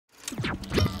It's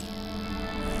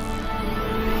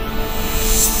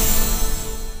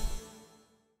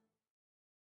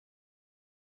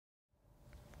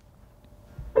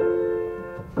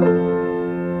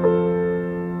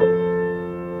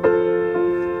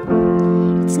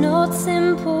not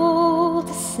simple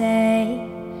to say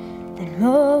that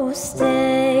most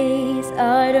days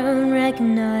I don't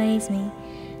recognize me,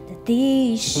 that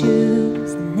these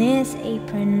shoes and this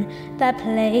apron, that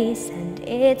place and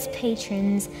its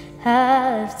patrons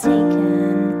have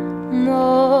taken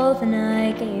more than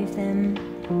I gave them.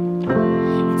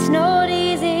 It's not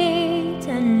easy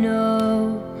to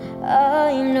know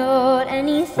I'm not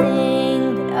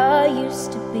anything that I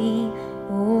used to be,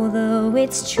 although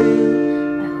it's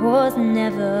true I was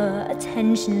never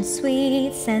attention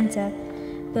sweet center,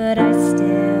 but I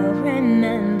still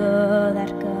remember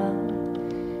that girl.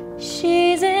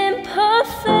 She's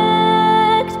imperfect,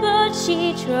 but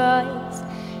she tries.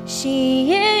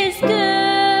 She is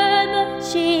good, but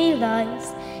she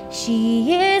lies.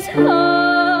 She is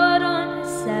hard on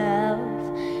herself.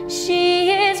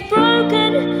 She is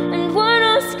broken and won't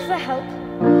ask for help.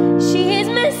 She is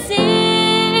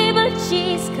messy, but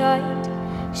she's kind.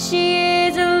 She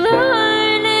is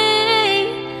lonely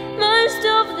most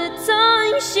of the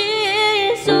time. She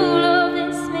is all of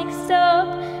this mixed up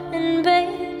and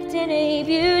baked in a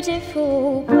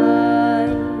beautiful pie.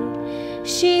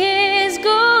 She is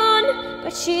gone,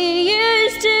 but she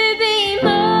used to be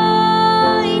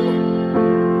mine.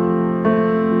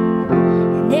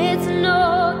 And it's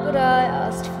not what I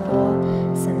asked for.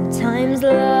 Sometimes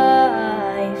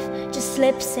life just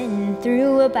slips in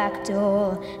through a back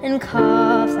door and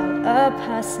carves out a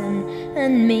person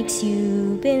and makes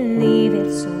you believe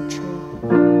it's all true.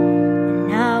 And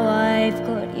now I've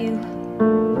got you,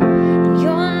 and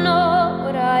you're not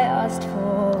what I asked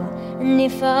for. And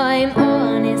if I'm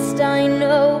honest, I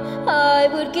know I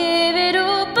would give it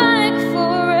all back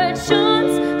for a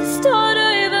chance to start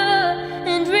over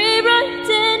and rewrite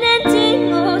an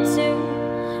ending or two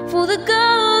for the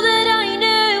girl that I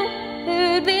knew,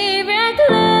 who'd be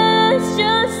reckless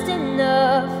just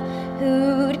enough,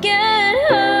 who'd get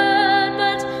hurt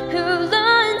but who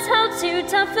learns how to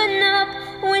toughen up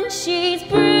when she's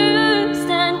bruised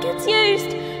and gets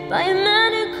used by a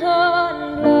man who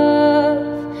can't love.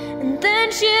 And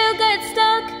then she'll get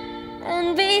stuck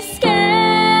and be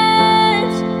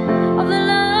scared of the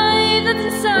life that's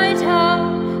inside her,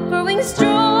 growing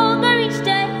stronger each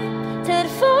day till it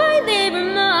finally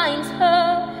reminds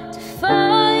her to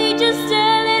fight just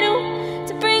a little,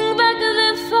 to bring back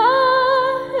the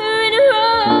fire in her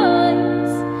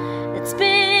eyes that's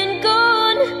been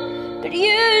gone but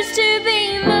used to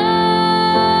be mine,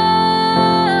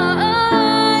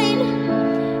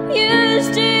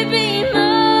 used to be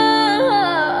mine.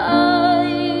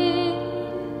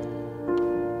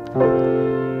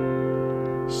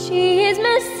 She is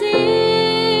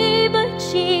messy, but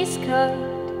she's kind.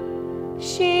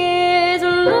 She